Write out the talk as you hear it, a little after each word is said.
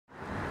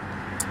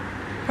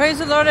Praise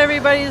the Lord,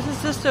 everybody. This is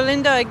Sister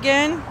Linda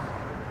again.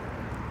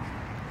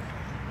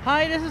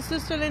 Hi, this is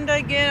Sister Linda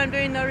again. I'm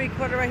doing a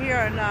recorder right here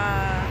on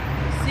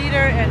Cedar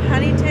and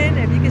Huntington.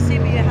 If you can see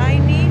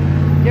behind me,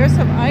 there's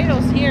some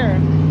idols here.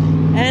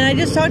 And I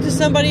just talked to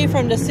somebody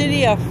from the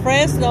city of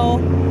Fresno,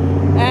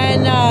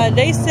 and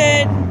they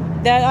said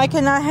that I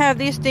cannot have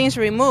these things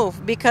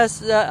removed because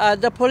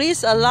the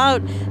police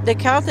allowed the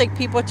Catholic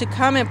people to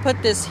come and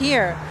put this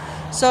here.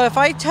 So if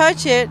I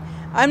touch it,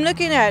 I'm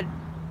looking at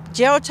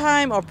jail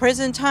time or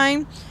prison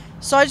time.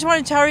 So I just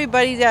want to tell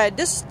everybody that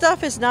this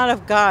stuff is not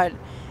of God.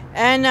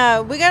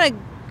 And we got to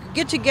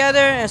get together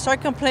and start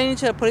complaining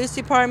to the police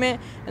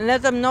department and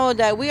let them know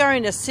that we are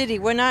in the city.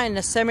 We're not in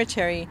the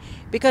cemetery.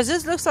 Because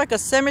this looks like a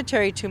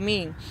cemetery to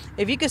me.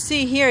 If you can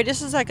see here,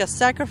 this is like a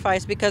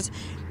sacrifice because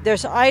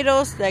there's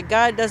idols that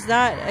God does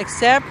not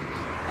accept.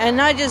 And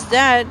not just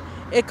that,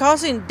 it's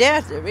causing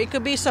death. It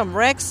could be some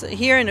wrecks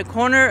here in the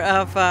corner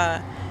of,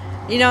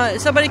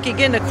 somebody could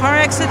get in a car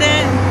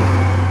accident.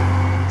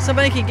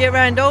 Somebody could get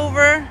ran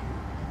over.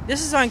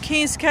 This is on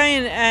Kings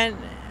County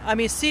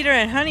Cedar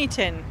and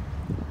Huntington.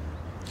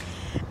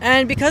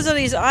 And because of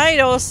these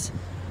idols,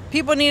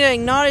 people need to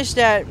acknowledge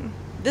that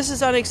this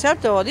is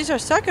unacceptable. These are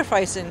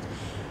sacrificing.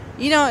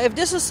 If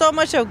this is so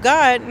much of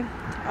God,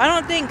 I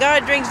don't think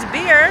God drinks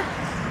beer.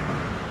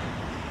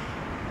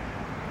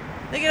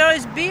 Look at all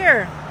this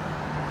beer.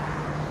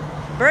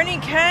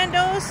 Burning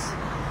candles.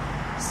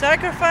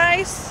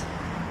 Sacrifice.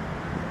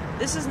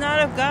 This is not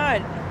of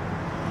God.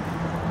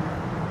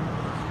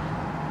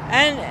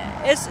 And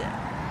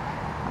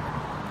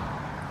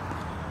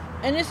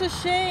it's a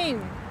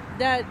shame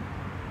that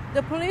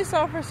the police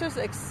officers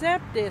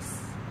accept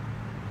this.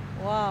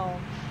 Wow.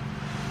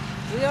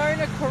 We are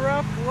in a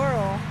corrupt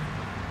world.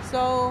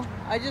 So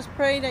I just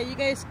pray that you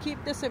guys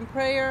keep this in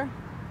prayer.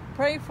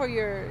 Pray for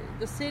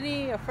the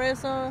city of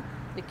Fresno,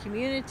 the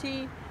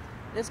community.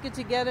 Let's get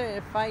together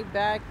and fight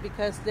back,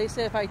 because they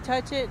said if I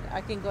touch it, I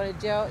can go to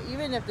jail.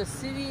 Even if the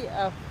city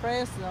of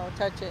Fresno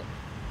touch it,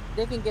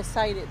 they can get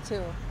cited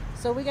too.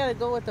 So we got to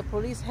go with the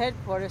police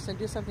headquarters and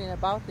do something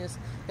about this.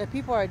 That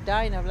people are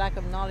dying of lack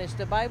of knowledge.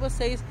 The Bible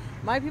says,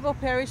 my people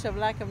perish of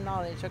lack of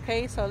knowledge.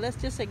 Okay, so let's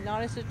just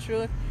acknowledge the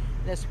truth.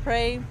 Let's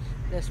pray.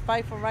 Let's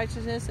fight for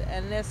righteousness.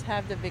 And let's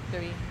have the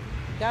victory.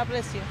 God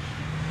bless you.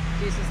 In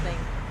Jesus' name.